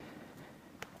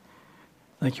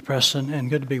Thank you, Preston, and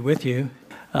good to be with you.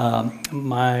 I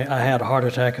had a heart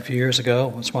attack a few years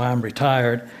ago. That's why I'm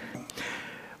retired.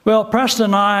 Well, Preston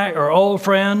and I are old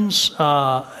friends.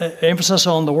 Emphasis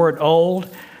on the word old.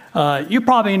 You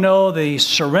probably know the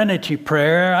Serenity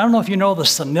Prayer. I don't know if you know the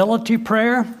Senility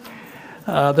Prayer.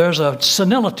 There's a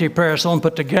senility prayer someone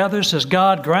put together. It says,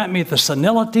 God, grant me the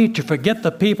senility to forget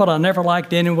the people I never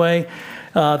liked anyway,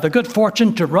 the good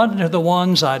fortune to run into the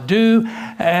ones I do,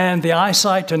 and the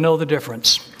eyesight to know the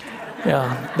difference.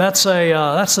 Yeah, that's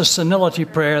the senility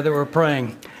prayer that we're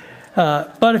praying.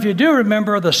 But if you do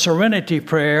remember the Serenity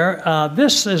Prayer,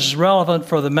 this is relevant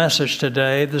for the message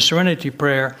today. The Serenity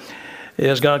Prayer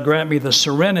is, God, grant me the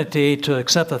serenity to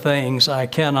accept the things I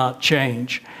cannot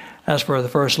change. As for the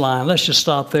first line, let's just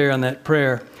stop there in that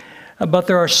prayer. But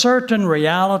there are certain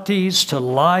realities to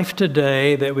life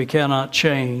today that we cannot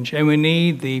change, and we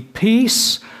need the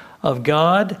peace of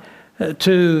God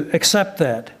to accept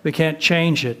that. We can't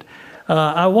change it.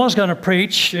 I was going to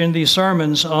preach in these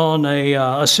sermons on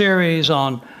a series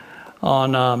on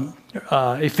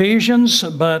Ephesians,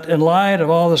 but in light of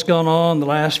all that's gone on the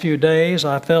last few days,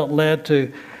 I felt led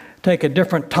to take a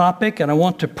different topic, and I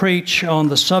want to preach on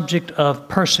the subject of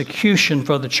persecution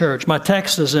for the church. My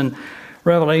text is in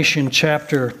Revelation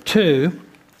chapter 2.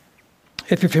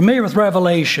 If you're familiar with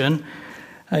Revelation,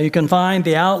 you can find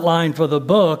the outline for the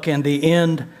book in the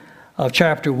end of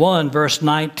chapter 1, verse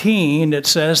 19. It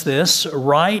says this,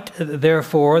 write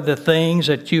therefore the things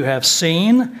that you have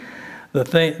seen, the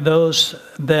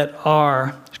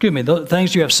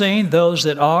things you have seen, those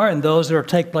that are, and those that are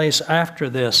take place after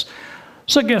this.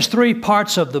 So it gives three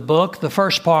parts of the book. The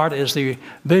first part is the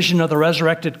vision of the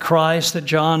resurrected Christ that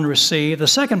John received. The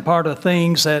second part are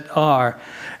things that are.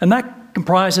 And that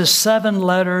comprises 7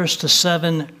 letters to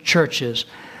 7 churches.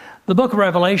 The book of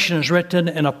Revelation is written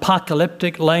in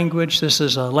apocalyptic language. This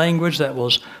is a language that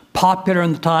was popular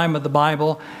in the time of the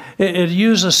Bible. It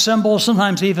uses symbols,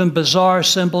 sometimes even bizarre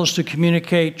symbols, to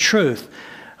communicate truth.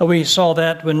 We saw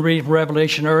that when reading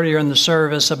Revelation earlier in the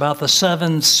service about the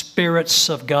 7 spirits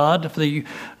of God. If you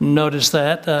notice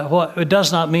that, it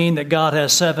does not mean that God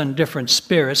has 7 different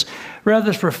spirits.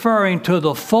 Rather, it's referring to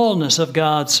the fullness of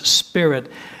God's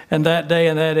Spirit. In that day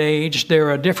and that age, there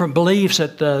are different beliefs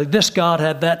that this God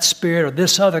had that spirit or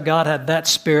this other God had that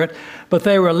spirit, but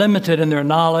they were limited in their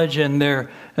knowledge and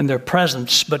their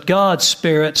presence. But God's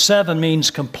Spirit, 7 means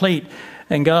complete.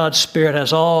 And God's Spirit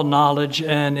has all knowledge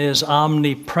and is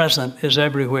omnipresent, is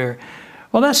everywhere.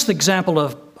 Well, that's the example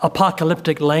of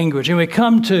apocalyptic language. And we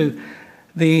come to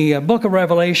the book of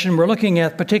Revelation. We're looking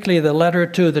at particularly the letter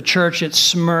to the church at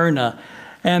Smyrna.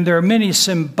 And there are many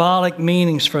symbolic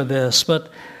meanings for this. But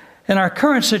in our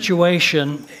current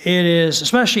situation, it is,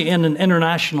 especially in an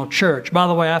international church. By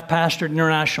the way, I've pastored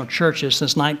international churches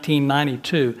since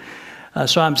 1992.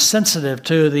 So I'm sensitive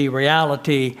to the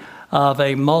reality of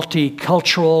a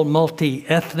multicultural,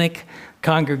 multi-ethnic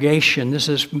congregation. This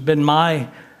has been my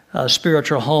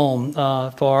spiritual home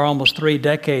for almost 3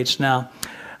 decades now.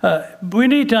 We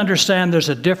need to understand there's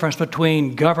a difference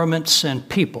between governments and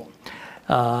people.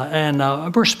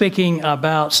 And we're speaking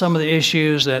about some of the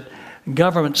issues that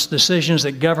decisions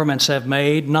that governments have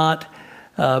made, not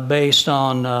based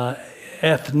on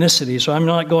ethnicity. So I'm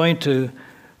not going to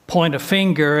point a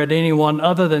finger at anyone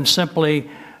other than simply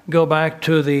go back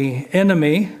to the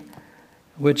enemy,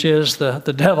 which is the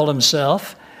devil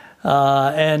himself,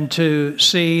 and to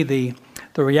see the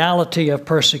reality of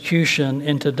persecution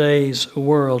in today's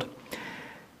world.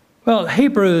 Well,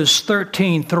 Hebrews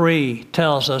 13:3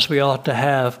 tells us we ought to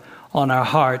have on our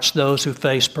hearts those who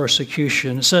face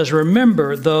persecution. It says,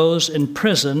 remember those in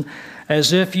prison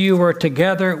as if you were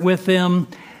together with them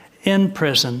in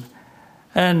prison.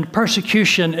 And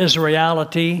persecution is a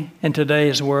reality in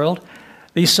today's world.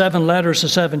 These 7 letters to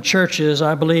 7 churches,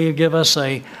 I believe, give us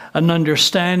an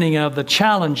understanding of the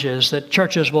challenges that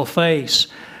churches will face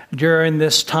during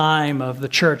this time of the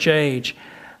church age.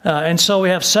 And so we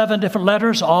have 7 different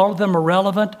letters. All of them are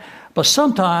relevant. But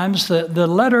sometimes the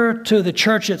letter to the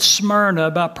church at Smyrna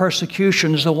about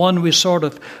persecution is the one we sort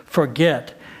of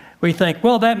forget. We think,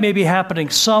 well, that may be happening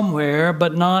somewhere,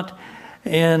 but not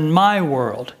in my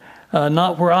world.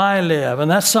 Not where I live. And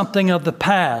that's something of the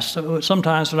past.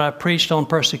 Sometimes when I preached on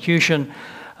persecution,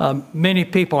 many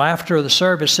people after the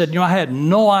service said, I had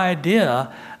no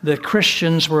idea that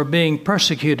Christians were being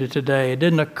persecuted today. It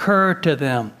didn't occur to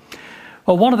them.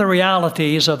 Well, one of the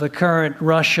realities of the current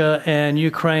Russia and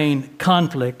Ukraine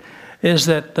conflict is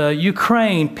that the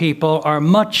Ukraine people are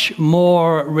much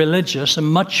more religious and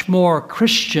much more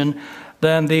Christian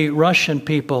than the Russian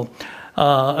people.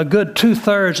 A good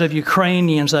 2/3 of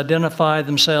Ukrainians identify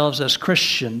themselves as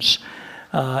Christians.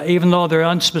 Even though they're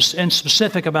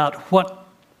unspecific about what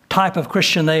type of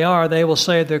Christian they are, they will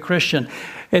say they're Christian.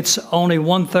 It's only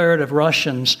 1/3 of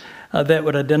Russians that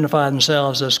would identify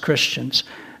themselves as Christians.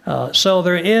 So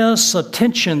there is a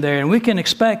tension there, and we can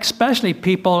expect, especially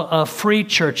people of free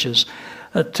churches,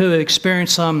 to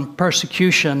experience some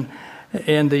persecution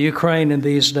in the Ukraine in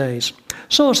these days.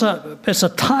 So it's a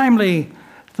timely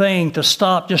thing to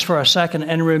stop just for a second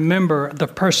and remember the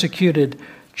persecuted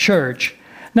church.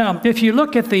 Now, if you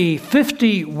look at the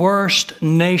 50 worst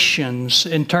nations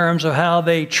in terms of how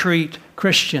they treat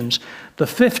Christians, the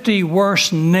 50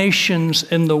 worst nations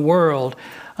in the world,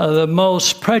 the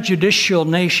most prejudicial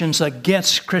nations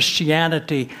against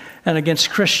Christianity and against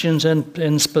Christians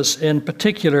in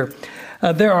particular,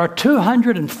 there are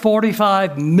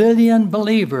 245 million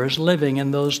believers living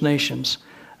in those nations.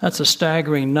 That's a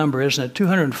staggering number, isn't it?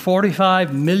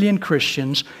 245 million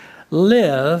Christians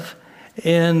live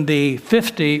in the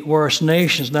 50 worst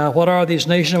nations. Now, what are these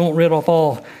nations? I won't read off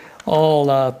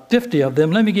all 50 of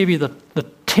them. Let me give you the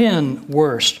 10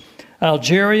 worst.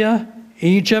 Algeria,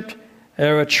 Egypt,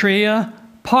 Eritrea,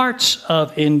 parts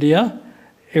of India,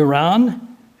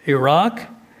 Iran, Iraq,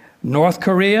 North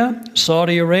Korea,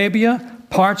 Saudi Arabia,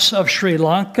 parts of Sri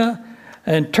Lanka,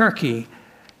 and Turkey.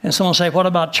 And someone will say, what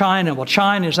about China? Well,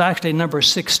 China is actually number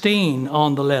 16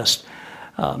 on the list.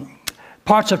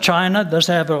 Parts of China does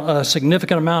have a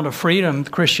significant amount of freedom,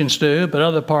 Christians do, but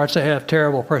other parts they have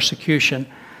terrible persecution.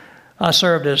 I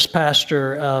served as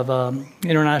pastor of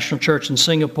International Church in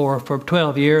Singapore for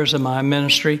 12 years in my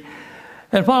ministry.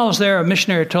 And while I was there, a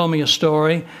missionary told me a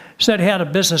story. He said he had a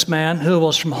businessman who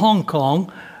was from Hong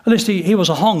Kong. At least he was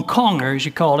a Hong Konger, as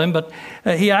you call him, but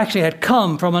he actually had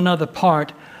come from another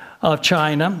part of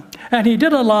China. And he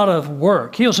did a lot of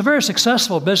work. He was a very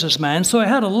successful businessman, so he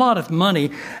had a lot of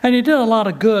money, and he did a lot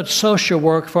of good social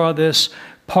work for this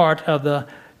part of the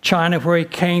China where he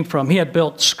came from. He had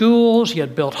built schools, he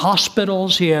had built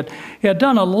hospitals, he had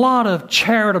done a lot of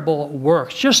charitable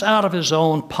work just out of his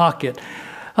own pocket.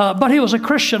 But he was a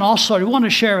Christian also. He wanted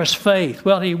to share his faith.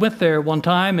 Well, he went there one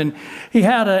time, and he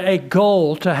had a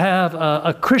goal to have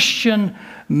a Christian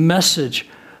message.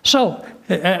 So,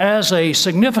 as a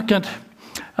significant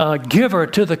giver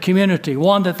to the community,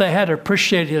 one that they had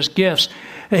appreciated his gifts,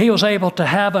 he was able to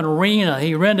have an arena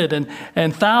he rented,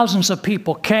 and thousands of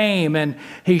people came, and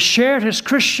he shared his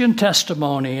Christian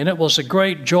testimony, and it was a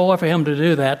great joy for him to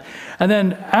do that. And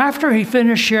then after he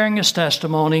finished sharing his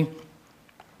testimony,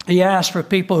 he asked for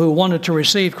people who wanted to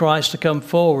receive Christ to come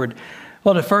forward.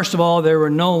 Well, first of all,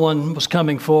 no one was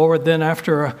coming forward. Then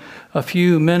after a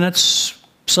few minutes,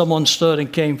 someone stood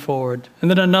and came forward.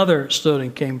 And then another stood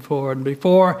and came forward. And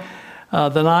before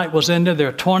the night was ended,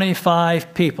 there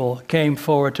 25 people came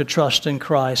forward to trust in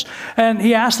Christ. And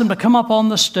he asked them to come up on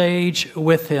the stage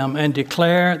with him and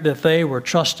declare that they were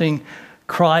trusting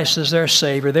Christ as their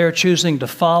Savior. They were choosing to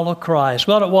follow Christ.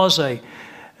 Well, it was a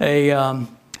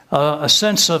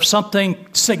sense of something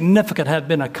significant had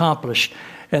been accomplished.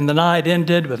 And the night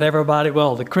ended with everybody,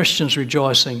 the Christians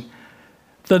rejoicing.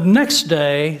 The next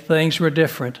day, things were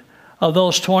different. Of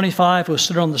those 25 who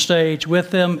stood on the stage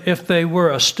with them, if they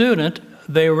were a student,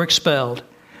 they were expelled.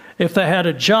 If they had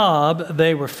a job,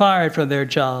 they were fired from their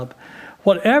job.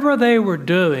 Whatever they were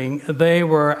doing, they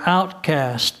were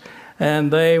outcast,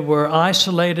 and they were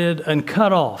isolated and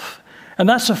cut off. And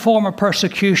that's a form of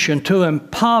persecution, to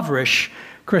impoverish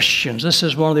Christians. This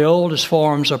is one of the oldest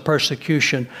forms of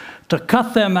persecution, to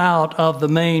cut them out of the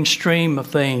mainstream of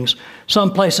things.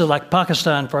 Some places like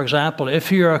Pakistan, for example,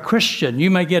 if you're a Christian,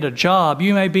 you may get a job,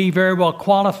 you may be very well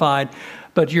qualified,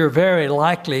 but you're very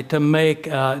likely to make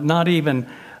not even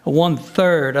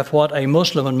 1/3 of what a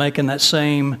Muslim would make in that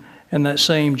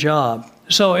same job.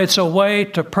 So it's a way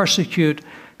to persecute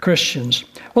Christians.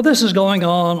 Well, this is going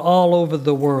on all over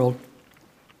the world.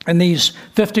 In these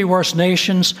 50 worst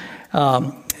nations,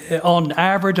 on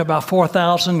average, about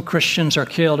 4,000 Christians are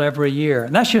killed every year.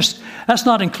 And that's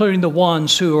not including the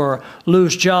ones who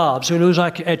lose jobs, who lose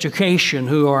education,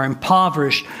 who are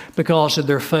impoverished because of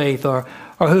their faith, or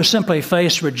who simply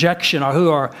face rejection, or who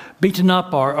are beaten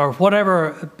up, or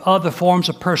whatever other forms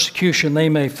of persecution they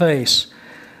may face.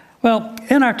 Well,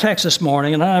 in our text this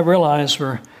morning, and I realize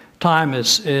time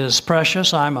is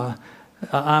precious. I'm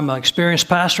an experienced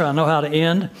pastor. I know how to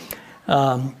end.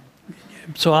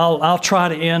 So I'll try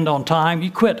to end on time.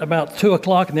 You quit about 2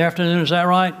 o'clock in the afternoon, is that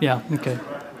right? Yeah,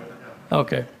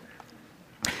 okay.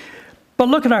 But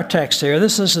look at our text here.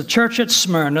 This is the church at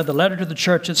Smyrna, the letter to the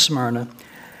church at Smyrna.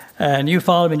 And you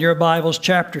follow in your Bibles,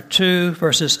 chapter 2,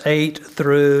 verses 8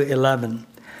 through 11.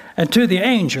 And to the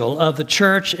angel of the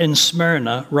church in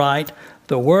Smyrna write,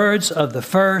 the words of the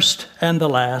first and the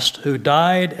last, who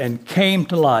died and came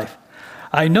to life.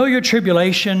 I know your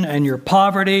tribulation and your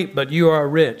poverty, but you are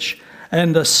rich,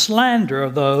 and the slander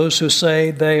of those who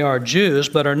say they are Jews,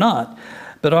 but are not,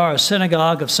 but are a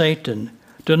synagogue of Satan.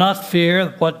 Do not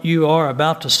fear what you are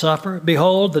about to suffer.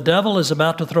 Behold, the devil is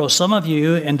about to throw some of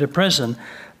you into prison,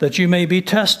 that you may be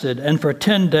tested, and for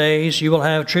 10 days you will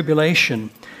have tribulation.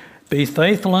 Be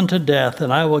faithful unto death,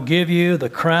 and I will give you the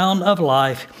crown of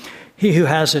life. He who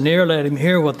has an ear, let him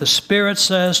hear what the Spirit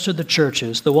says to the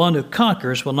churches. The one who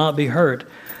conquers will not be hurt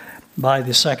by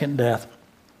the second death.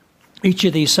 Each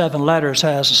of these 7 letters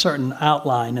has a certain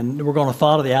outline, and we're going to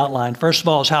follow the outline. First of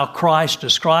all is how Christ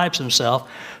describes himself.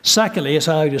 Secondly is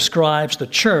how he describes the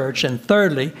church. And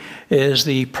thirdly is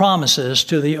the promises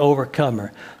to the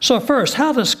overcomer. So first,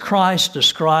 how does Christ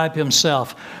describe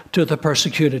himself to the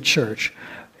persecuted church?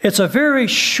 It's a very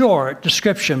short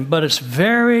description, but it's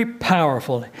very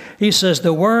powerful. He says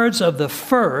the words of the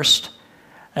first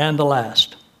and the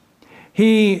last.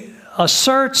 He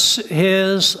asserts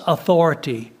his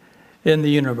authority in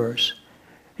the universe.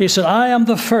 He said, I am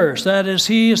the first. That is,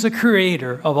 he is the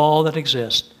creator of all that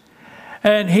exists.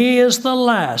 And he is the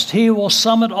last. He will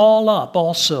sum it all up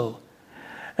also.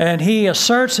 And he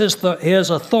asserts his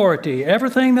authority.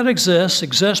 Everything that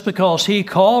exists because he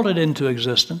called it into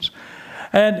existence.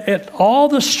 And all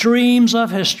the streams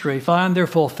of history find their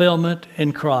fulfillment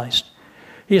in Christ.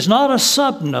 He's not a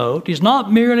subnote. He's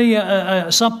not merely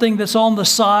something that's on the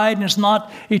side and it's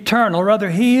not eternal.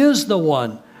 Rather, he is the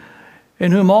one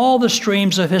in whom all the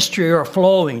streams of history are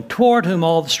flowing, toward whom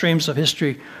all the streams of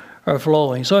history are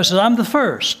flowing. So he says, I'm the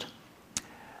first,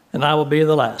 and I will be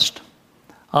the last.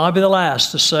 I'll be the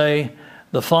last to say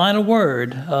the final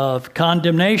word of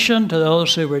condemnation to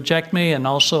those who reject me and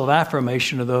also of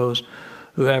affirmation to those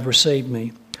who have received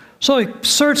me. So he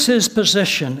asserts his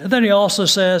position. And then he also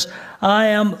says, I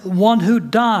am one who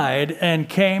died and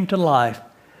came to life.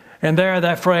 And there,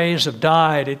 that phrase of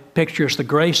died, it pictures the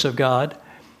grace of God.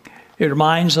 It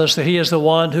reminds us that he is the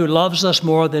one who loves us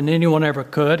more than anyone ever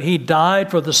could. He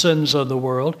died for the sins of the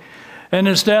world. And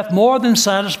his death more than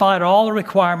satisfied all the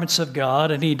requirements of God.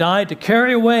 And he died to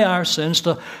carry away our sins,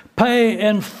 to pay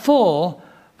in full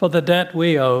for the debt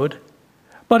we owed.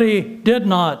 But he did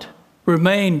not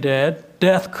remain dead.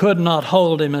 Death could not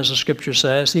hold him, as the scripture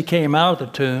says. He came out of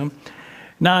the tomb.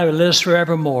 Now he lives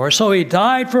forevermore. So he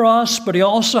died for us, but he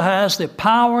also has the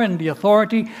power and the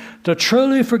authority to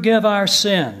truly forgive our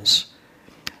sins.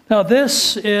 Now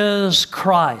this is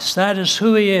Christ. That is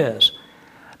who he is.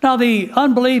 Now the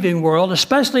unbelieving world,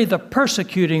 especially the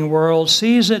persecuting world,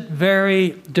 sees it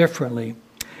very differently.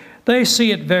 They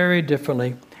see it very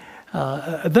differently.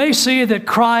 They see that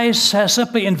Christ has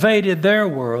simply invaded their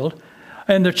world,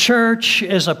 and the church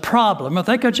is a problem. If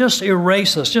they could just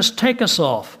erase us, just take us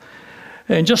off,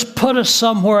 and just put us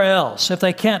somewhere else. If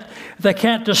they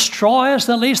can't destroy us,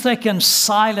 then at least they can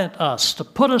silence us, to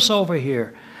put us over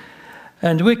here.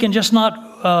 And we can just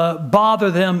not bother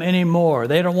them anymore.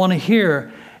 They don't want to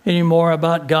hear anymore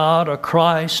about God or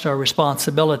Christ or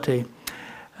responsibility.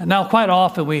 Now, quite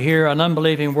often we hear an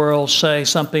unbelieving world say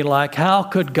something like, how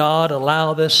could God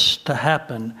allow this to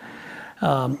happen?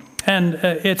 And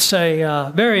it's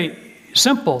a very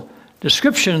simple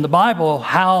description in the Bible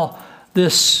how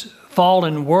this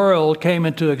fallen world came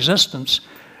into existence.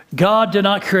 God did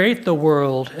not create the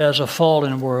world as a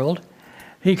fallen world.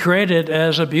 He created it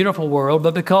as a beautiful world,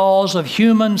 but because of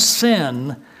human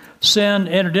sin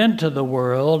entered into the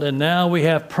world, and now we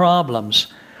have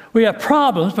problems. We have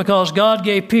problems because God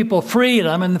gave people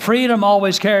freedom, and the freedom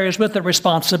always carries with it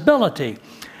responsibility.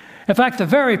 In fact, the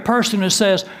very person who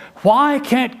says, why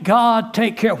can't God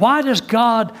take care? Why does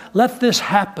God let this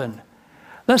happen?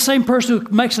 That same person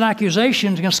who makes an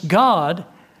accusation against God,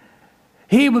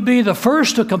 he would be the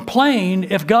first to complain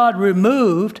if God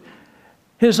removed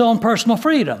his own personal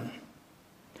freedom.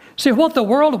 See, what the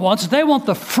world wants is they want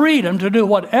the freedom to do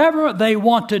whatever they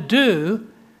want to do,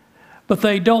 but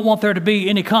they don't want there to be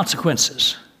any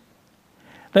consequences.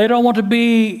 They don't want to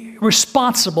be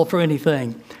responsible for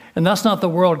anything. And that's not the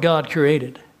world God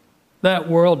created. That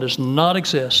world does not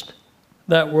exist.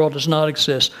 That world does not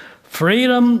exist.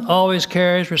 Freedom always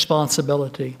carries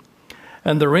responsibility.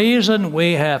 And the reason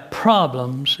we have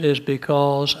problems is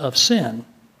because of sin,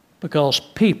 because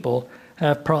people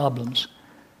have problems.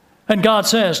 And God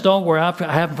says, don't worry, I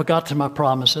haven't forgotten my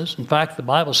promises. In fact, the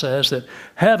Bible says that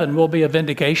heaven will be a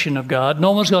vindication of God.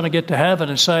 No one's going to get to heaven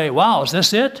and say, wow, is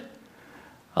this it?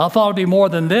 I thought it'd be more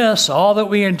than this, all that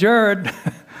we endured.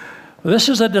 This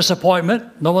is a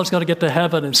disappointment. No one's going to get to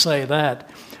heaven and say that.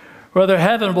 Rather,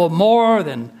 heaven will more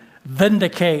than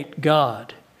vindicate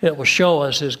God. It will show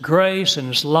us His grace and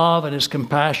His love and His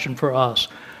compassion for us.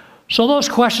 So those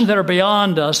questions that are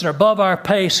beyond us, that are above our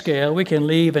pay scale, we can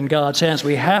leave in God's hands.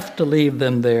 We have to leave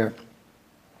them there.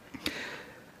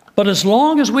 But as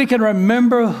long as we can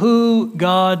remember who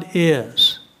God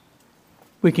is,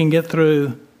 we can get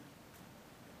through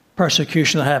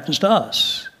persecution that happens to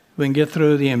us. We can get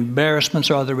through the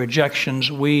embarrassments or the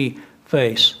rejections we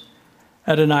face.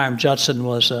 Adoniram Judson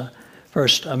was the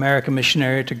first American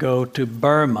missionary to go to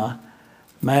Burma,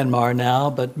 Myanmar now,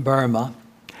 but Burma.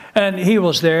 And he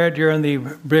was there during the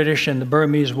British and the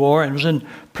Burmese War and was in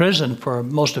prison for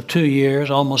most of 2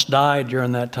 years, almost died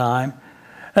during that time.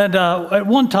 And at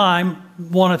one time,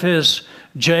 one of his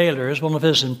jailers, one of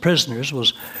his imprisoners,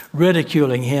 was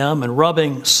ridiculing him and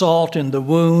rubbing salt in the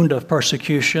wound of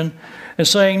persecution and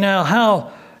saying, "Now,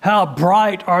 how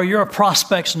bright are your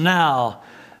prospects now,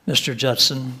 Mr.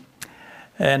 Judson?"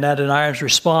 And Adoniram's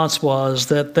response was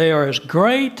that they are as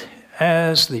great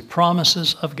as the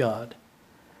promises of God.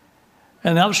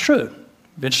 And that was true.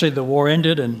 Eventually the war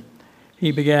ended and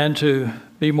he began to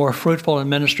be more fruitful in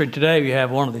ministry. Today we have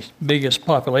one of the biggest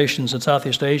populations in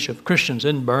Southeast Asia of Christians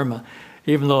in Burma,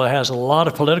 even though it has a lot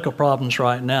of political problems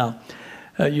right now.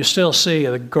 You still see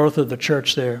the growth of the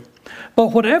church there. But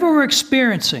whatever we're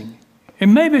experiencing,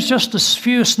 and maybe it's just a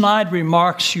few snide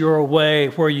remarks your way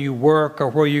where you work or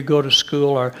where you go to school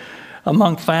or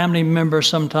among family members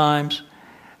sometimes,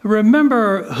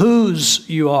 remember whose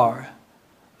you are.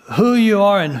 Who you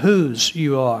are and whose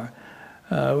you are.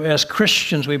 As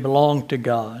Christians, we belong to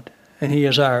God, and He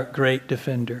is our great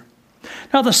defender.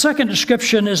 Now, the second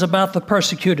description is about the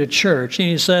persecuted church, and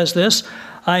he says this,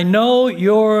 "I know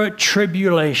your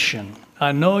tribulation."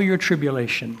 I know your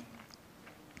tribulation.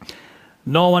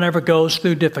 No one ever goes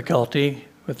through difficulty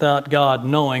without God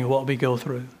knowing what we go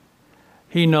through.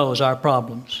 He knows our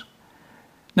problems.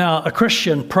 Now, a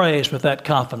Christian prays with that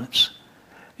confidence.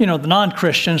 You know, the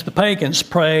non-Christians, the pagans,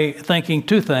 pray thinking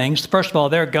two things. First of all,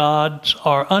 their gods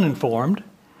are uninformed,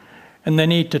 and they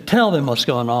need to tell them what's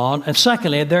going on. And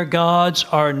secondly, their gods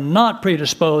are not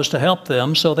predisposed to help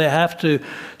them, so they have to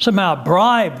somehow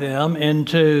bribe them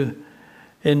into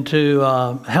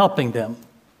helping them.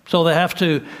 So they have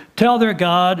to tell their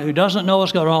God, who doesn't know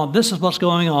what's going on, this is what's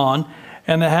going on,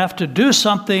 and they have to do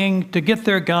something to get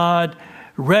their God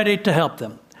ready to help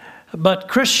them. But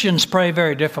Christians pray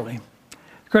very differently.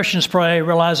 Christians pray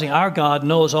realizing our God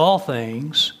knows all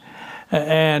things,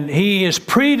 and He is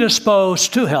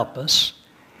predisposed to help us.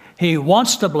 He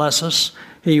wants to bless us.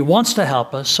 He wants to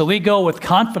help us. So we go with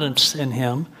confidence in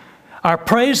Him. Our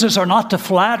praises are not to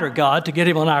flatter God, to get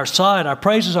Him on our side. Our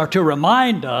praises are to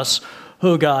remind us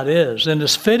who God is. And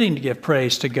it's fitting to give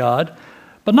praise to God,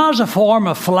 but not as a form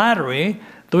of flattery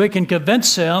that we can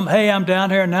convince Him, "Hey, I'm down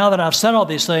here now that I've said all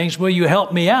these things. Will you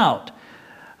help me out?"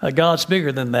 God's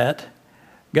bigger than that.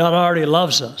 God already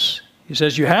loves us. He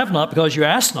says, "You have not because you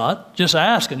ask not. Just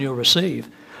ask and you'll receive."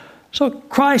 So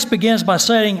Christ begins by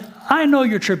saying, "I know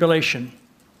your tribulation.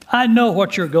 I know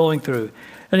what you're going through."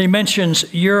 And He mentions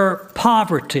your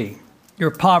poverty. Your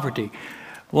poverty.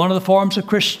 One of the forms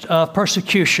of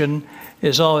persecution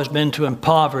has always been to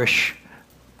impoverish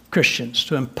Christians,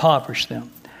 to impoverish them,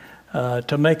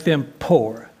 to make them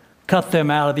poor, cut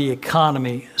them out of the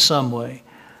economy some way.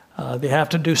 They have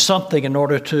to do something in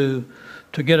order to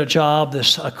get a job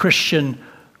that a Christian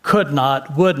could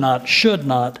not, would not, should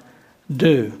not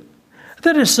do.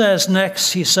 Then it says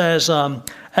next, he says,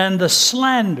 and the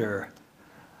slander.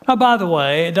 Now, by the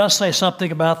way, it does say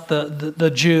something about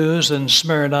the Jews in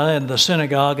Smyrna and the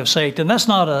synagogue of Satan. That's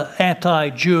not an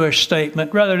anti-Jewish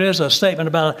statement. Rather, it is a statement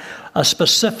about a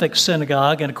specific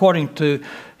synagogue. And according to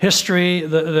history,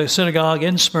 the synagogue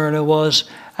in Smyrna was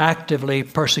actively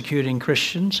persecuting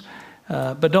Christians.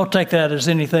 But don't take that as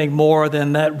anything more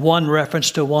than that one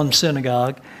reference to one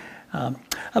synagogue.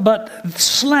 But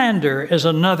slander is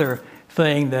another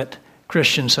thing that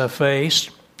Christians have faced.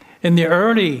 In the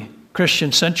early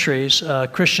Christian centuries,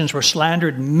 Christians were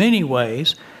slandered in many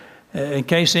ways. In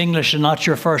case English is not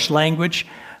your first language,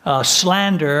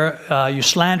 slander, you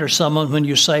slander someone when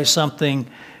you say something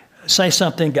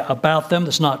about them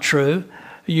that's not true.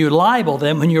 You libel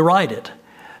them when you write it.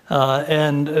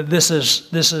 And this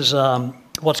is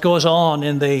what goes on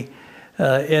in the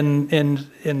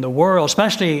world,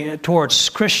 especially towards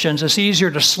Christians. It's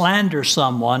easier to slander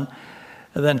someone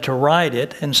than to write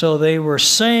it. And so they were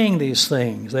saying these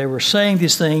things. They were saying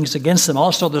these things against them.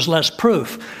 Also, there's less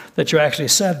proof that you actually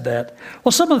said that.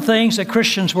 Well, some of the things that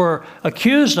Christians were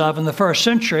accused of in the first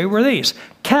century were these: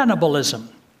 cannibalism.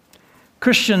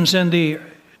 Christians in the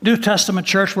New Testament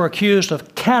church were accused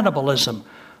of cannibalism.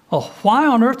 Oh, why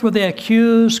on earth would they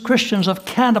accuse Christians of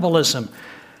cannibalism?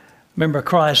 Remember,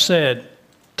 Christ said,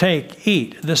 "Take,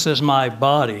 eat, this is my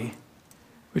body,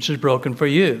 which is broken for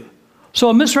you."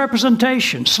 So a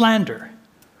misrepresentation, slander.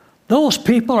 Those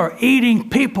people are eating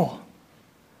people.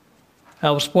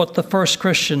 That was what the first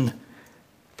Christians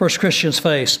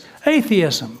faced.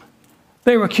 Atheism.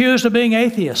 They were accused of being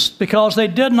atheists because they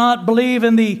did not believe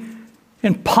in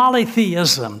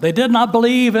polytheism. They did not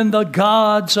believe in the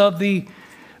gods of the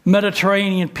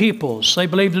Mediterranean peoples. They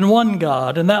believed in one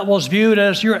God, and that was viewed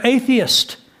as you're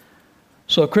atheist.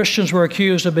 So Christians were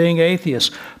accused of being atheists.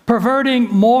 Perverting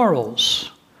morals.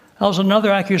 That was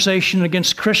another accusation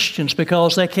against Christians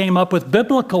because they came up with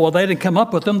biblical, well, they didn't come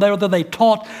up with them, they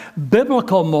taught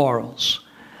biblical morals.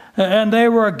 And they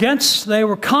were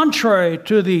contrary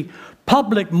to the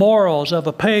public morals of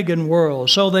a pagan world.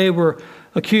 So they were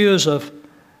accused of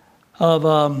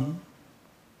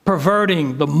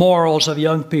perverting the morals of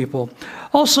young people.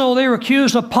 Also, they were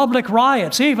accused of public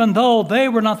riots, even though they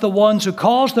were not the ones who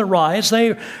caused the riots.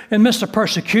 In midst of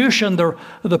persecution,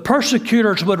 the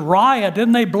persecutors would riot,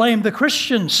 and they blamed the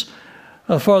Christians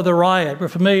for the riot. We're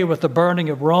familiar with the burning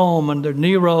of Rome under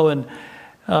Nero, and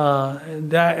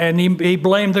he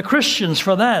blamed the Christians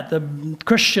for that. The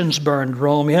Christians burned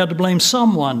Rome. He had to blame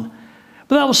someone.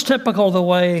 But that was typical of the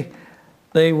way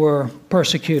they were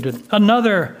persecuted.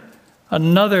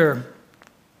 Another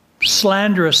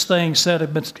slanderous thing said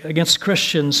against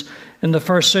Christians in the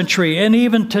first century, and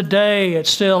even today it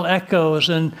still echoes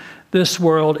in this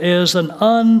world, is an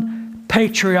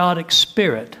unpatriotic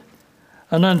spirit.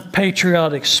 An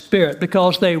unpatriotic spirit,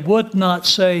 because they would not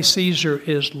say Caesar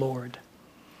is Lord.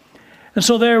 And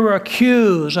so they were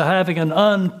accused of having an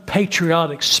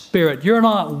unpatriotic spirit. You're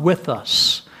not with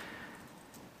us.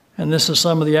 And this is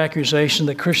some of the accusation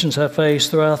that Christians have faced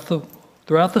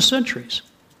throughout the centuries.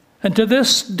 And to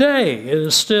this day, it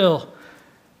is still,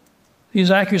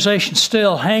 these accusations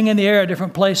still hang in the air at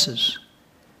different places.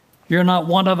 You're not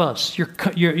one of us.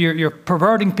 You're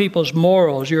perverting people's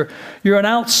morals. You're an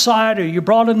outsider. You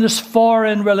brought in this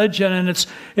foreign religion, and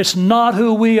it's not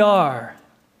who we are.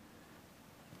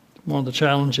 One of the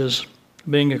challenges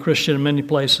of being a Christian in many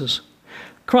places.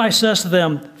 Christ says to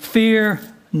them, "Fear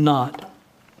not.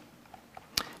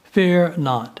 Fear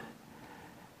not."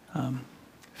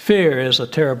 Fear is a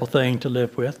terrible thing to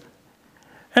live with.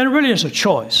 And it really is a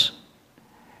choice.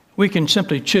 We can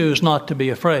simply choose not to be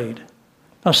afraid.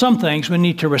 Now, some things we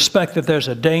need to respect that there's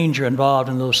a danger involved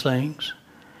in those things.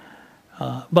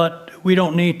 But we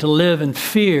don't need to live in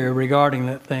fear regarding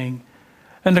that thing.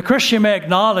 And the Christian may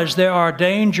acknowledge there are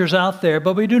dangers out there,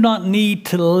 but we do not need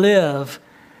to live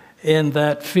in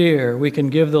that fear. We can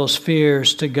give those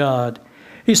fears to God.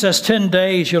 He says 10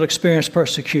 days you'll experience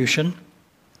persecution.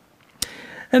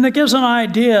 And it gives an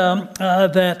idea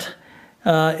that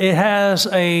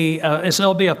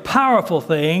it'll be a powerful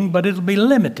thing, but it'll be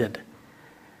limited.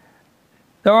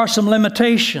 There are some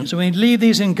limitations. When we leave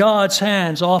these in God's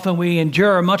hands, often we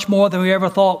endure much more than we ever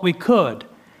thought we could.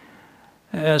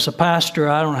 As a pastor,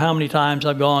 I don't know how many times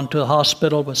I've gone to a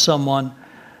hospital with someone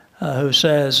who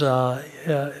says,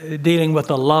 dealing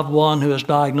with a loved one who is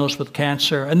diagnosed with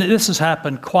cancer. And this has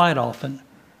happened quite often.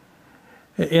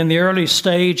 In the early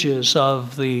stages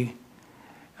of the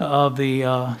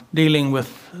dealing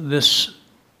with this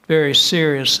very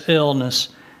serious illness,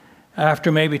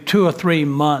 after maybe 2 or 3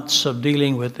 months of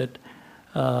dealing with it,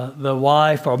 the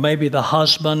wife or maybe the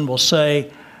husband will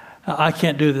say, "I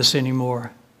can't do this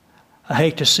anymore. I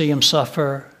hate to see him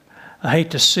suffer. I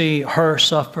hate to see her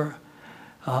suffer.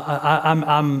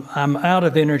 I'm out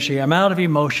of energy. I'm out of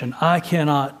emotion. I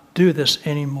cannot do this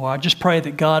anymore. I just pray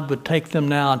that God would take them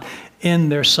now and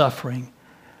end their suffering."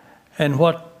 And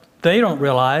what they don't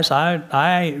realize,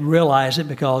 I realize it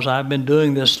because I've been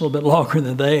doing this a little bit longer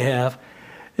than they have,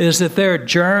 is that their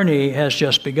journey has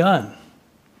just begun.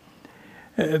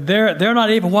 They're not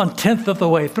even 1/10 of the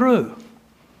way through.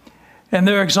 And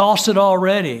they're exhausted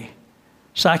already.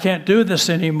 So I can't do this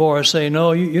anymore. I say,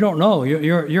 no, you don't know.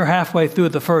 You're halfway through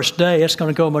the first day. It's going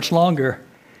to go much longer.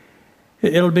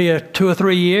 It'll be 2 or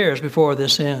 3 years before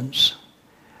this ends.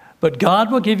 But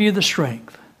God will give you the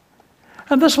strength.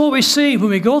 And this is what we see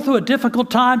when we go through a difficult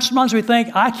time. Sometimes we think,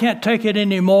 I can't take it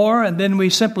anymore. And then we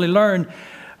simply learn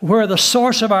where the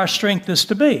source of our strength is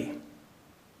to be.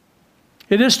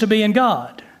 It is to be in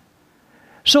God.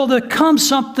 So there comes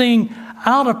something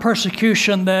out of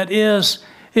persecution that is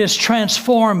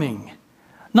transforming.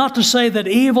 Not to say that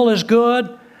evil is good,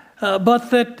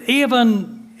 but that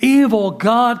even evil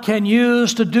God can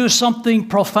use to do something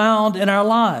profound in our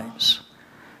lives.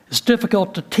 It's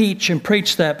difficult to teach and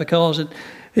preach that because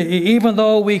even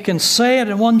though we can say it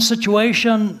in one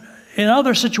situation, in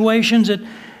other situations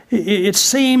it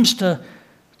seems to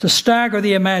to stagger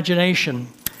the imagination.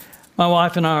 My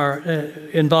wife and I are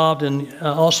involved in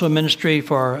also a ministry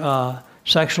for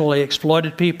sexually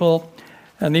exploited people.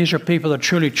 And these are people that are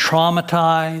truly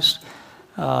traumatized.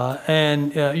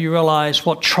 And you realize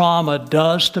what trauma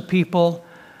does to people.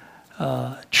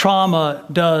 Trauma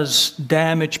does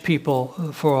damage people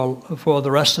for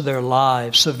the rest of their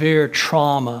lives. Severe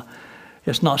trauma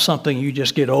is not something you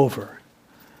just get over.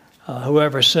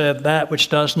 Whoever said that which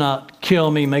does not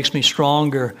kill me makes me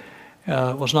stronger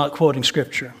was not quoting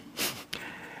Scripture.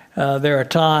 There are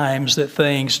times that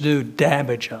things do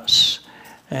damage us,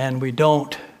 and we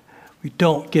don't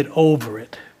get over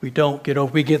it. We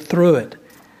get through it.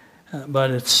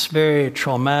 But it's very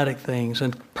traumatic things,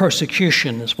 and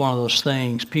persecution is one of those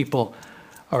things. People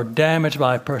are damaged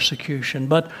by persecution.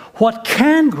 But what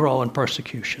can grow in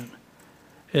persecution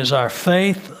is our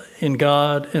faith in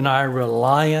God and our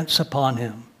reliance upon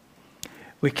Him.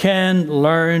 We can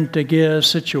learn to give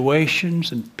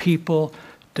situations and people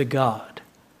to God.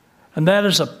 And that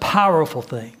is a powerful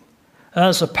thing. That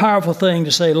is a powerful thing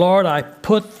to say, Lord, I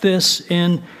put this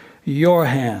in your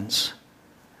hands.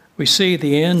 We see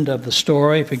the end of the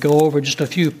story. If we go over just a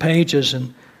few pages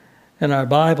in our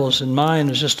Bibles, and mine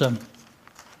is just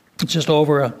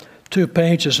over 2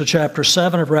 pages of chapter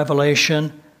 7 of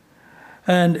Revelation,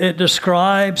 and it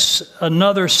describes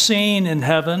another scene in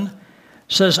heaven. It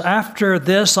says, after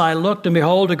this I looked, and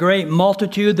behold, a great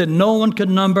multitude that no one could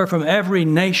number, from every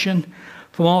nation,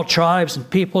 from all tribes and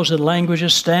peoples and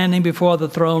languages, standing before the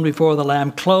throne, before the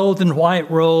Lamb, clothed in white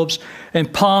robes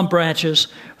and palm branches.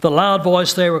 With a loud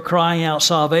voice they were crying out,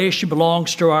 salvation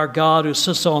belongs to our God who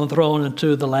sits on the throne and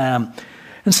to the Lamb.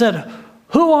 And said,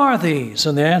 who are these?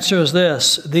 And the answer is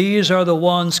this: these are the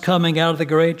ones coming out of the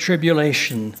great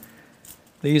tribulation.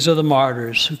 These are the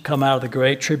martyrs who come out of the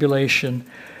great tribulation.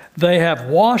 They have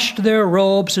washed their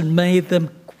robes and made them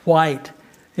white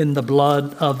in the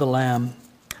blood of the Lamb.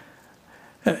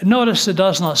 Notice it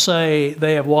does not say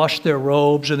they have washed their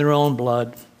robes in their own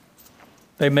blood.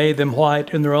 They made them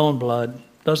white in their own blood.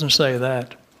 It doesn't say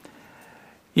that.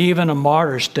 Even a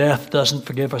martyr's death doesn't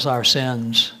forgive us our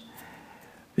sins.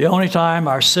 The only time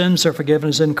our sins are forgiven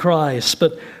is in Christ.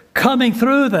 But coming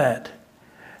through that,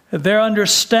 their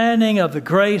understanding of the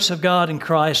grace of God in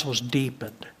Christ was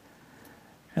deepened.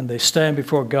 And they stand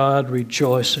before God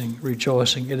rejoicing.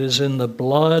 It is in the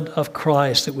blood of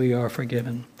Christ that we are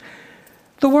forgiven.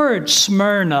 The word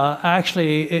Smyrna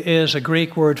actually is a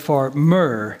Greek word for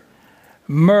myrrh.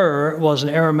 Myrrh was an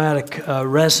aromatic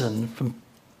resin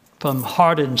from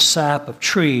hardened sap of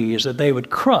trees that they would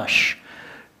crush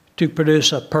to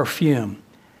produce a perfume.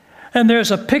 And there's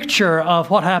a picture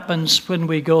of what happens when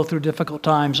we go through difficult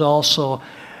times also.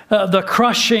 The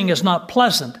crushing is not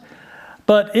pleasant,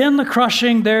 but in the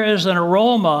crushing there is an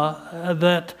aroma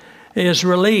that is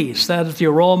released. That is the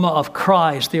aroma of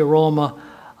Christ, the aroma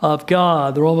of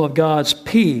God, the aroma of God's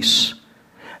peace.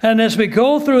 And as we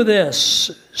go through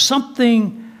this,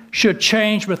 something should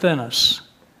change within us.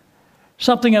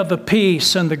 Something of the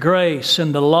peace and the grace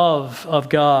and the love of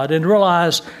God, and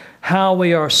realize how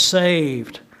we are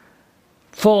saved,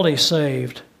 fully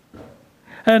saved.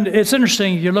 And it's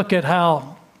interesting, you look at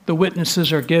how the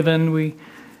witnesses are given. We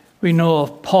know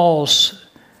of Paul's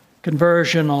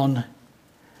conversion on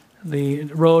the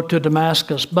road to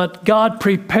Damascus, but God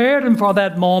prepared him for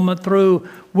that moment through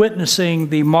witnessing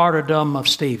the martyrdom of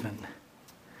Stephen.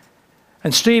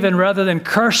 And Stephen, rather than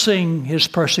cursing his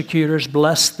persecutors,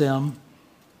 blessed them.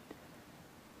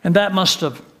 And that must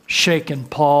have shaken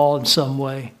Paul in some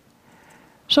way.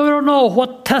 So we don't know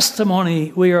what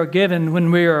testimony we are given when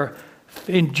we are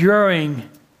enduring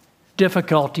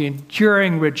difficulty,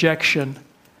 enduring rejection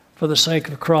for the sake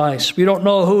of Christ. We don't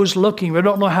know who's looking. We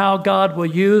don't know how God will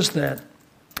use that.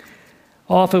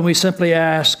 Often we simply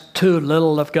ask too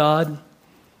little of God.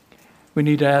 We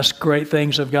need to ask great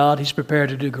things of God. He's prepared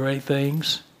to do great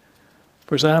things.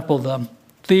 For example, the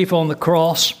thief on the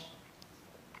cross.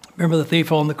 Remember the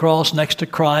thief on the cross next to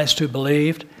Christ who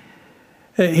believed?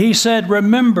 He said,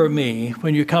 remember me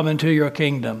when you come into your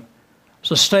kingdom.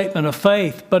 It's a statement of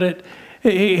faith, but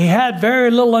he had very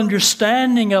little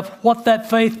understanding of what that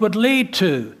faith would lead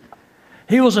to.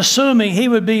 He was assuming he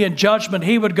would be in judgment.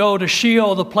 He would go to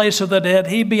Sheol, the place of the dead.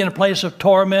 He'd be in a place of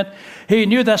torment. He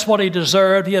knew that's what he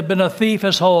deserved. He had been a thief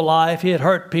his whole life. He had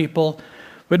hurt people.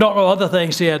 We don't know other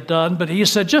things he had done, but he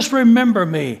said, just remember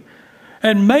me.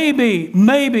 And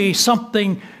maybe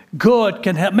something good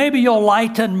can happen. Maybe you'll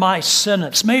lighten my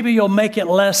sentence. Maybe you'll make it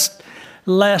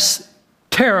less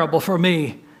terrible for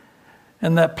me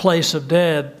in that place of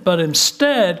dead. But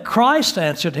instead, Christ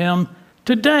answered him,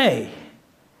 today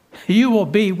you will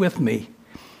be with me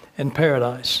in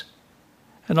paradise.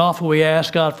 And often we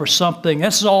ask God for something.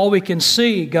 This is all we can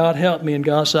see. God help me. And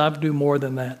God said, I'll do more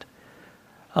than that.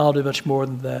 I'll do much more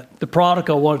than that. The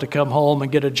prodigal wanted to come home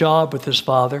and get a job with his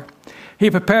father.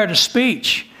 He prepared a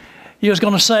speech. He was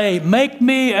going to say, make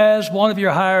me as one of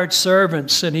your hired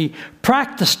servants. And he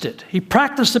practiced it.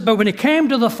 But when he came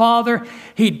to the father,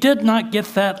 he did not get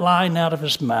that line out of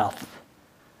his mouth.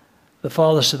 The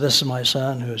father said, this is my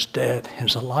son who is dead and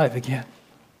is alive again.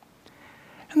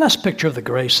 And that's a picture of the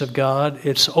grace of God.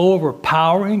 It's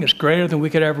overpowering. It's greater than we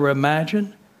could ever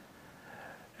imagine.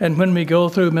 And when we go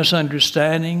through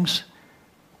misunderstandings,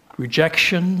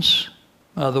 rejections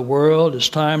of the world, it's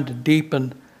time to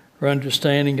deepen our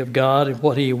understanding of God and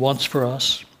what He wants for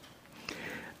us.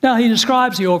 Now, he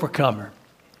describes the overcomer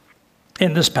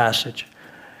in this passage.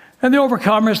 And the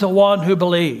overcomer is the one who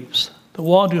believes, the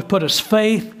one who put his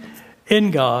faith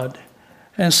in God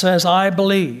and says, I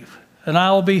believe. And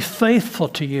I will be faithful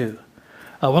to you.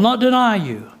 I will not deny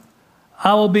you.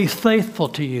 I will be faithful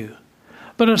to you.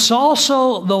 But it's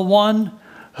also the one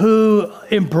who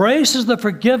embraces the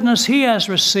forgiveness he has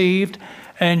received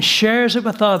and shares it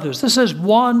with others. This is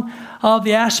one of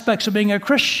the aspects of being a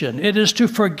Christian. It is to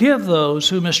forgive those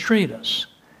who mistreat us.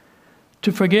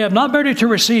 To forgive, not merely to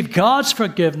receive God's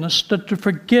forgiveness, but to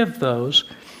forgive those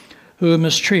who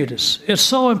mistreat us. It's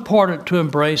so important to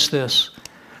embrace this.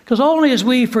 Because only as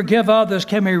we forgive others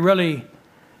can we really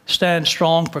stand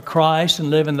strong for Christ and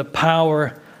live in the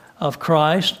power of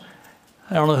Christ.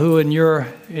 I don't know who in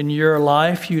your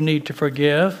life you need to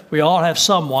forgive. We all have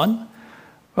someone.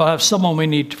 We all have someone we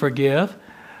need to forgive.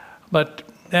 But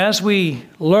as we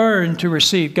learn to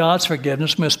receive God's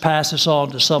forgiveness, we must pass this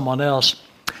on to someone else.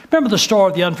 Remember the story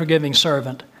of the unforgiving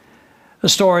servant. The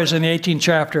story is in the 18th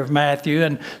chapter of Matthew,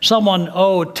 and someone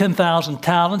owed 10,000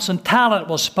 talents, and talent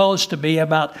was supposed to be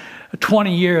about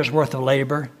 20 years worth of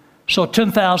labor. So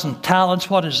 10,000 talents,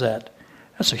 what is that?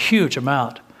 That's a huge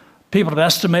amount. People have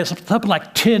estimated something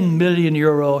like 10 million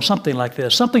euro, something like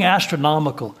this, something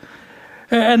astronomical.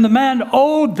 And the man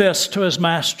owed this to his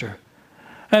master.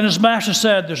 And his master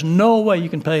said, there's no way you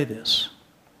can pay this.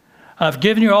 I've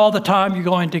given you all the time you're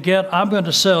going to get. I'm going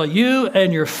to sell you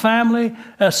and your family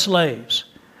as slaves.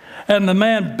 And the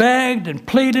man begged and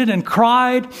pleaded and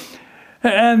cried.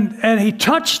 And he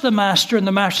touched the master, and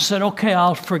the master said, okay,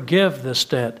 I'll forgive this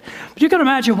debt. But you can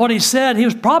imagine what he said. He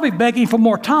was probably begging for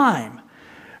more time.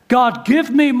 God,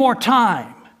 give me more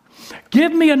time.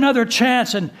 Give me another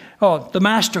chance. And the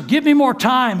master, give me more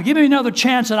time. Give me another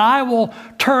chance, and I will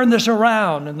turn this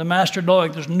around. And the master,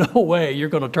 knowing there's no way you're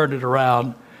going to turn it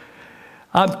around,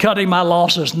 I'm cutting my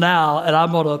losses now, and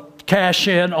I'm going to cash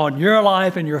in on your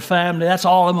life and your family. That's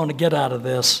all I'm going to get out of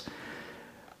this.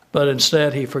 But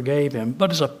instead, he forgave him.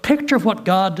 But it's a picture of what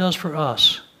God does for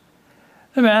us.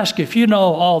 Let me ask you, if you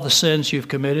know all the sins you've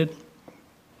committed,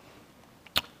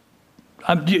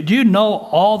 do you know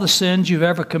all the sins you've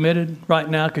ever committed right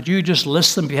now? Could you just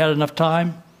list them if you had enough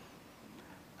time?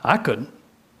 I couldn't.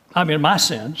 I mean, my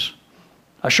sins.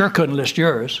 I sure couldn't list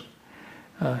yours.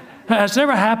 Has it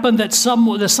ever happened that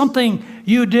there's something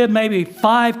you did maybe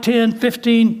 5, 10,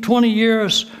 15, 20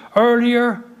 years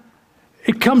earlier,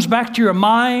 it comes back to your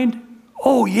mind,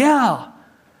 oh yeah,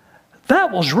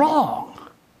 that was wrong.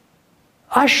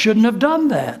 I shouldn't have done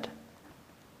that.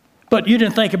 But you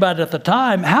didn't think about it at the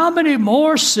time. How many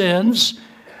more sins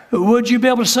would you be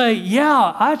able to say,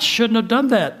 yeah, I shouldn't have done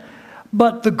that?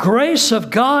 But the grace of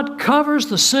God covers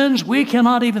the sins we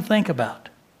cannot even think about.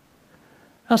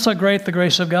 That's how great the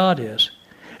grace of God is.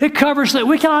 It covers that.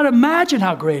 We cannot imagine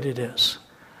how great it is.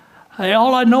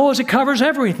 All I know is it covers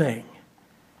everything.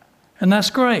 And that's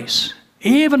grace.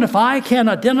 Even if I can't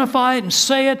identify it and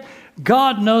say it,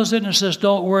 God knows it and says,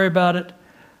 don't worry about it.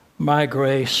 My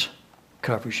grace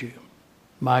covers you.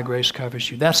 My grace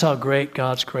covers you. That's how great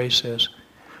God's grace is.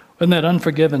 When that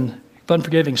unforgiving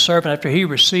servant, after he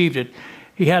received it,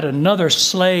 he had another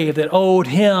slave that owed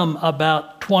him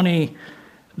about $20,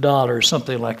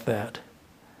 something like that.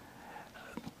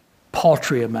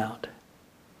 Paltry amount.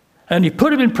 And he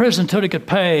put him in prison until he could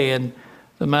pay, and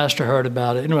the master heard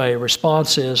about it. Anyway, the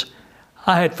response is,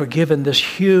 I had forgiven this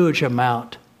huge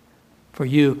amount for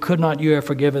you. Could not you have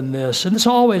forgiven this? And it's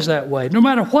always that way. No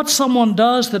matter what someone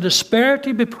does, the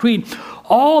disparity between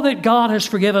all that God has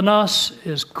forgiven us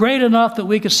is great enough that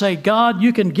we could say, God,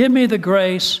 you can give me the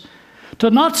grace to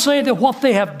not say that what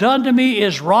they have done to me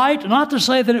is right, not to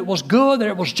say that it was good, that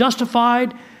it was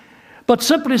justified, but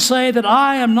simply say that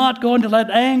I am not going to let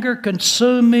anger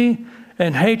consume me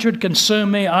and hatred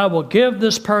consume me. I will give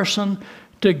this person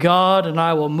to God, and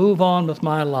I will move on with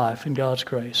my life in God's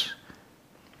grace.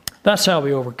 That's how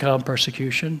we overcome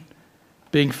persecution,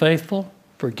 being faithful,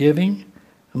 forgiving,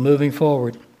 and moving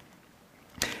forward.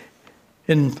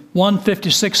 In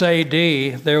 156 A.D.,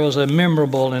 there was a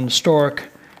memorable and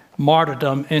historic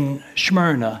martyrdom in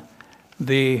Smyrna.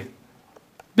 The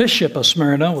bishop of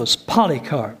Smyrna was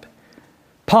Polycarp.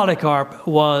 Polycarp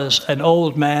was an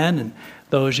old man in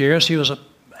those years. He was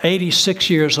 86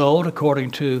 years old,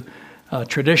 according to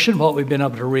tradition, what we've been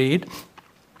able to read.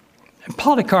 And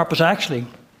Polycarp was actually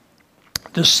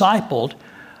discipled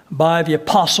by the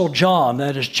Apostle John,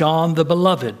 that is John the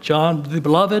Beloved. John the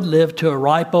Beloved lived to a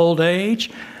ripe old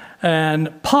age,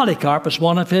 and Polycarp was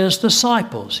one of his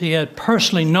disciples. He had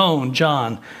personally known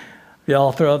John, the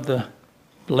author of the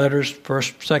letters,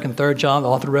 1st, 2nd, 3rd John, the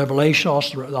author of Revelation,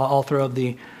 also the author of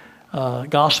the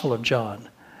Gospel of John.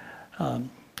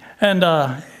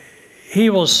 He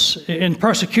was in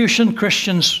persecution.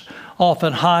 Christians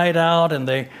often hide out and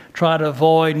they try to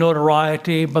avoid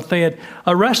notoriety, but they had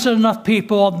arrested enough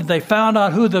people that they found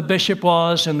out who the bishop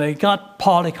was, and they got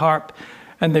Polycarp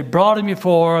and they brought him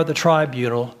before the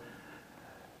tribunal.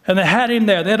 And they had him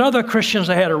there. They had other Christians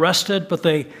they had arrested, but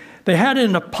they had it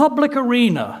in a public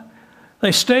arena.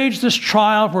 They staged this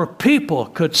trial where people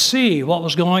could see what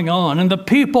was going on, and the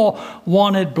people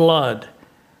wanted blood.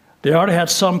 They already had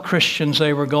some Christians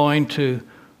they were going to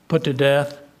put to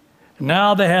death.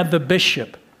 Now they had the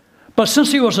bishop. But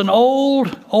since he was an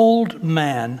old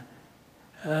man,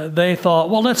 they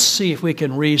thought, well, let's see if we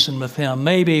can reason with him.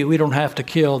 Maybe we don't have to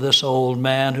kill this old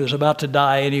man who's about to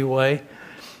die anyway.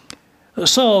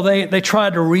 So they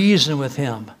tried to reason with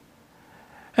him.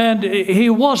 And he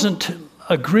wasn't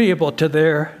agreeable to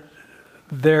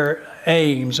their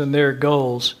aims and their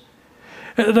goals.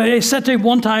 They said to him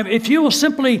one time, if you will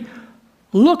simply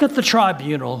look at the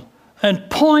tribunal and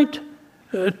point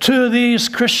to these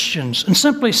Christians and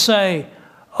simply say,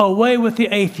 away with the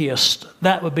atheist,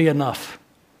 that would be enough.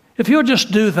 If you'll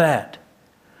just do that.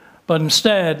 But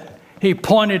instead, he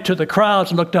pointed to the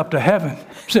crowds and looked up to heaven and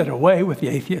said, away with the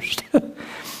atheist. And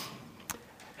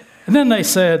then they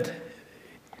said,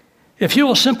 if you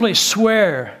will simply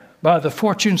swear by the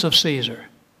fortunes of Caesar,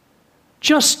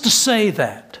 just to say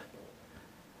that.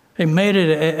 They made it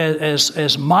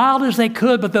as mild as they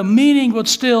could, but the meaning would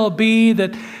still be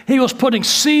that he was putting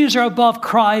Caesar above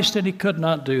Christ, and he could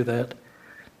not do that.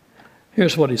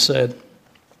 Here's what he said.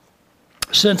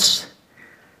 Since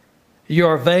you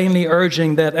are vainly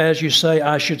urging that, as you say,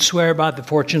 I should swear by the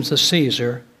fortunes of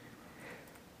Caesar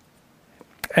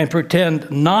and pretend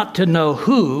not to know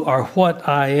who or what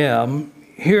I am,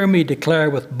 hear me declare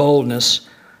with boldness,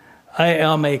 I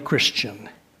am a Christian.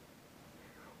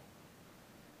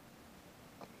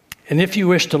 And if you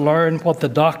wish to learn what the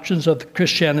doctrines of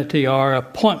Christianity are,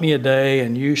 appoint me a day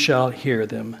and you shall hear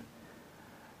them.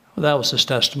 Well, that was his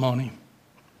testimony.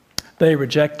 They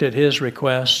rejected his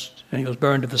request, and he was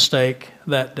burned at the stake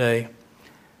that day.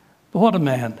 But what a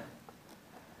man.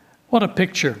 What a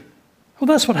picture. Well,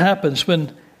 that's what happens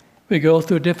when we go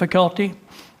through difficulty,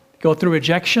 go through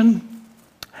rejection.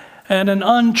 And an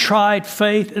untried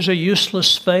faith is a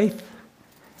useless faith.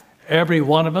 Every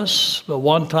one of us will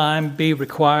one time be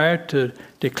required to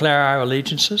declare our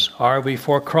allegiances. Are we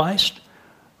for Christ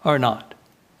or not?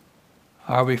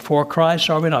 Are we for Christ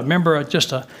or are we not? Remember,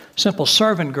 just a simple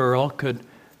servant girl could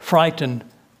frighten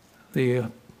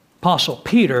the Apostle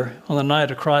Peter on the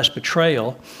night of Christ's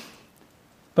betrayal.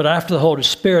 But after the Holy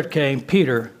Spirit came,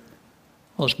 Peter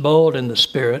was bold in the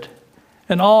Spirit.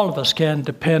 And all of us can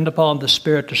depend upon the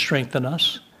Spirit to strengthen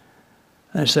us.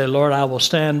 And say, Lord, I will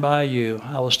stand by you.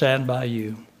 I will stand by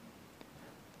you.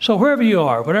 So wherever you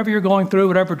are, whatever you're going through,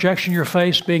 whatever rejection you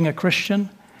face being a Christian,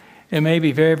 it may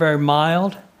be very, very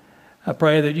mild. I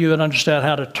pray that you would understand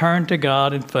how to turn to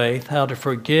God in faith, how to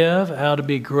forgive, how to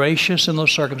be gracious in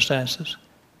those circumstances.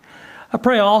 I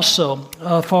pray also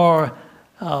for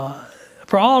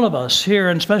all of us here,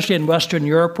 and especially in Western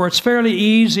Europe, where it's fairly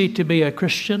easy to be a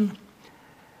Christian.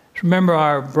 Remember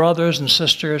our brothers and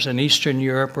sisters in Eastern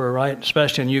Europe, or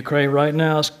especially in Ukraine right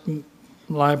now, it's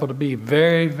liable to be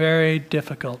very, very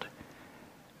difficult.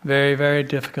 Very, very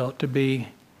difficult to be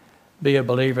a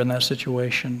believer in that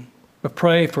situation. But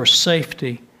pray for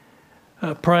safety.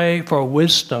 Pray for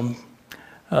wisdom.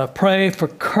 Pray for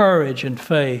courage and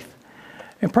faith.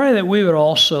 And pray that we would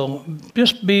also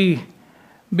just be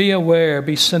aware,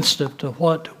 be sensitive to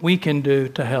what we can do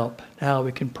to help, how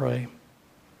we can pray.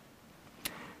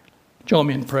 Join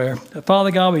me in prayer. Father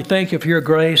God, we thank you for your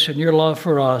grace and your love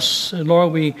for us. And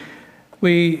Lord,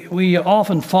 we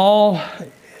often fall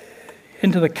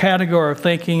into the category of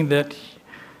thinking that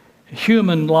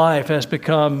human society has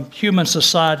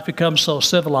become so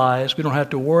civilized, we don't have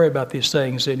to worry about these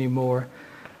things anymore.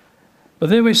 But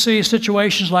then we see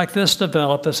situations like this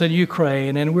develop that's in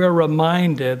Ukraine, and we're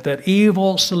reminded that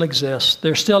evil still exists.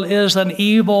 There still is an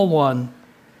evil one.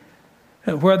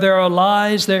 Where there are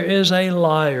lies, there is a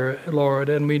liar, Lord,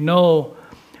 and we know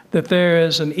that there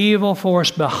is an evil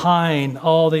force behind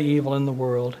all the evil in the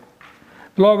world.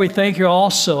 Lord, we thank you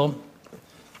also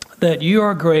that you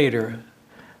are greater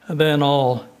than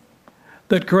all.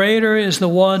 That greater is the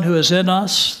one who is in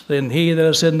us than he that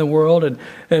is in the world,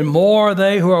 and more are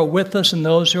they who are with us than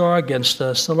those who are against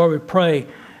us. So Lord, we pray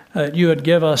that you would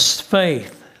give us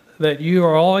faith, that you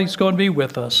are always going to be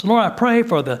with us. Lord, I pray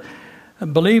for the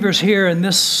believers here in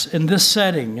this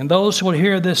setting, and those who will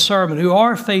hear this sermon who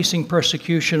are facing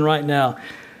persecution right now.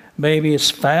 Maybe it's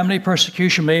family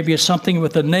persecution, maybe it's something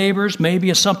with the neighbors, maybe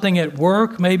it's something at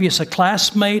work, maybe it's a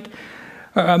classmate,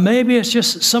 or maybe it's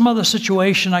just some other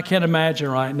situation I can't imagine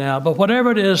right now. But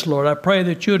whatever it is, Lord, I pray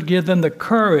that you would give them the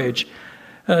courage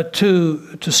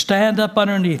to stand up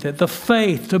underneath it, the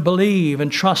faith to believe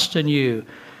and trust in you.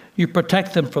 You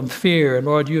protect them from fear, and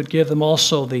Lord, you would give them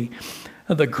also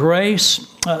the grace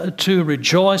to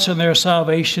rejoice in their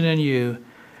salvation in you.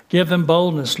 Give them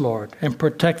boldness, Lord, and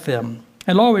protect them.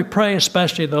 And Lord, we pray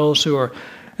especially those who are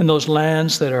in those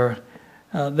lands that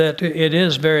it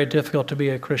is very difficult to be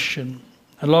a Christian.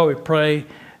 And Lord, we pray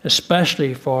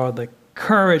especially for the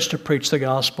courage to preach the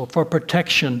gospel, for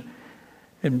protection.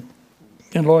 And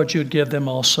Lord, you'd give them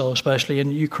also, especially in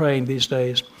Ukraine these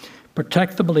days.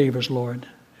 Protect the believers, Lord,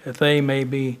 that they may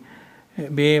be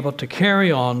able to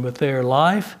carry on with their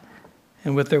life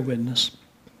and with their witness.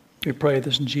 We pray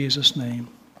this in Jesus' name.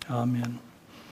 Amen.